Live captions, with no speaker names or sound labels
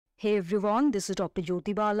Hey everyone, this is Dr.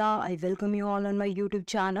 Jyoti Bala. I welcome you all on my YouTube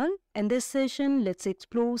channel. In this session, let's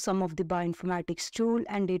explore some of the bioinformatics tool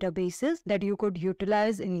and databases that you could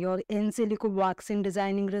utilize in your in silico vaccine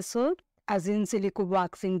designing research. As in silico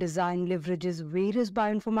vaccine design leverages various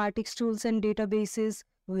bioinformatics tools and databases,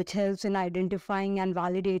 which helps in identifying and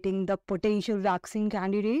validating the potential vaccine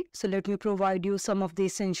candidate. So let me provide you some of the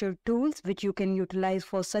essential tools which you can utilize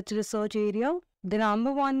for such research area. The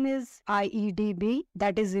number one is IEDB,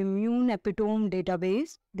 that is Immune Epitome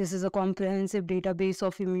Database. This is a comprehensive database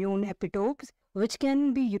of immune epitopes which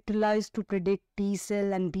can be utilized to predict T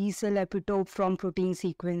cell and B cell epitope from protein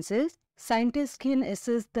sequences. Scientists can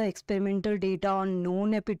assess the experimental data on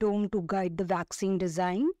known epitome to guide the vaccine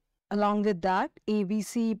design. Along with that,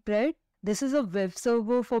 ABC-PRED. This is a web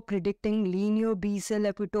server for predicting linear B cell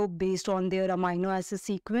epitope based on their amino acid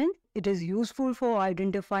sequence. It is useful for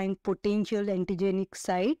identifying potential antigenic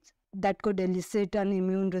sites that could elicit an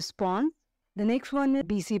immune response. The next one is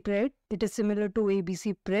BC-PRED. It is similar to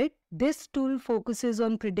ABC-PRED. This tool focuses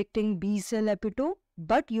on predicting B cell epitope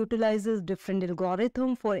but utilizes different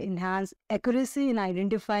algorithms for enhanced accuracy in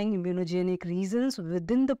identifying immunogenic regions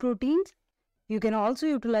within the proteins. You can also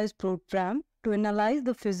utilize ProTram to analyze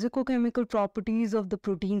the physicochemical properties of the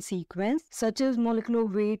protein sequence, such as molecular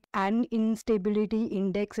weight and instability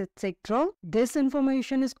index, etc. This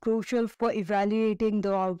information is crucial for evaluating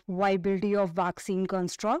the viability of vaccine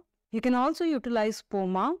construct. You can also utilize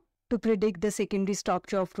POMA to predict the secondary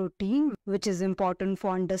structure of protein, which is important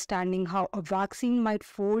for understanding how a vaccine might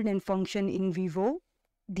fold and function in vivo.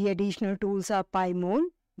 The additional tools are PyMole.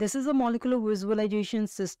 This is a molecular visualization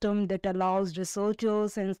system that allows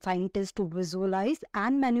researchers and scientists to visualize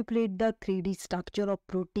and manipulate the 3D structure of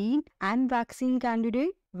protein and vaccine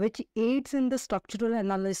candidate, which aids in the structural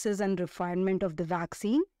analysis and refinement of the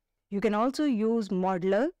vaccine. You can also use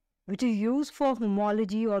Modeler, which is used for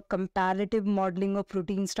homology or comparative modeling of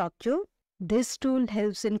protein structure. This tool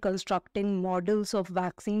helps in constructing models of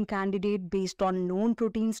vaccine candidate based on known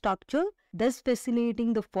protein structure, thus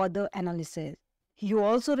facilitating the further analysis. You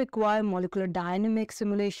also require molecular dynamic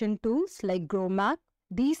simulation tools like GROMAC.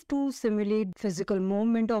 These tools simulate physical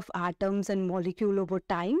movement of atoms and molecules over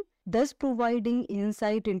time, thus providing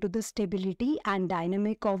insight into the stability and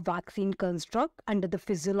dynamic of vaccine construct under the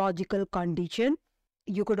physiological condition.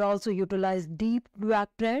 You could also utilize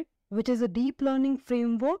DeepVacPred, which is a deep learning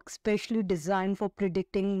framework specially designed for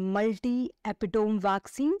predicting multi-epitome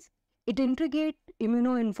vaccines. It integrates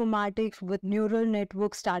immunoinformatics with neural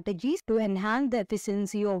network strategies to enhance the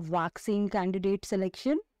efficiency of vaccine candidate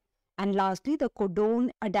selection. And lastly, the codon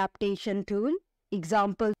adaptation tool,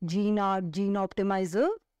 example GeneArt Gene Optimizer.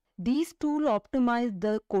 These tools optimize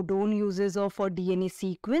the codon uses of a DNA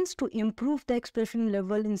sequence to improve the expression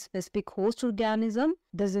level in specific host organism,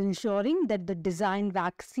 thus ensuring that the designed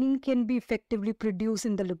vaccine can be effectively produced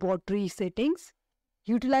in the laboratory settings.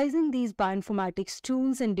 Utilizing these bioinformatics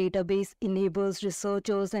tools and database enables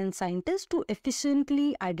researchers and scientists to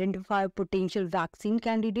efficiently identify potential vaccine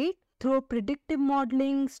candidate through predictive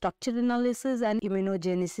modeling, structure analysis, and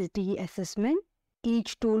immunogenicity assessment.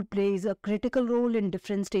 Each tool plays a critical role in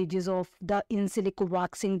different stages of the in silico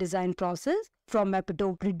vaccine design process, from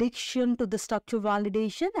epitope prediction to the structure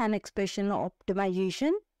validation and expression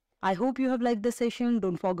optimization. I hope you have liked the session.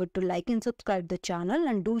 Don't forget to like and subscribe the channel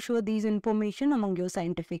and do share these information among your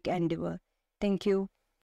scientific endeavor. Thank you.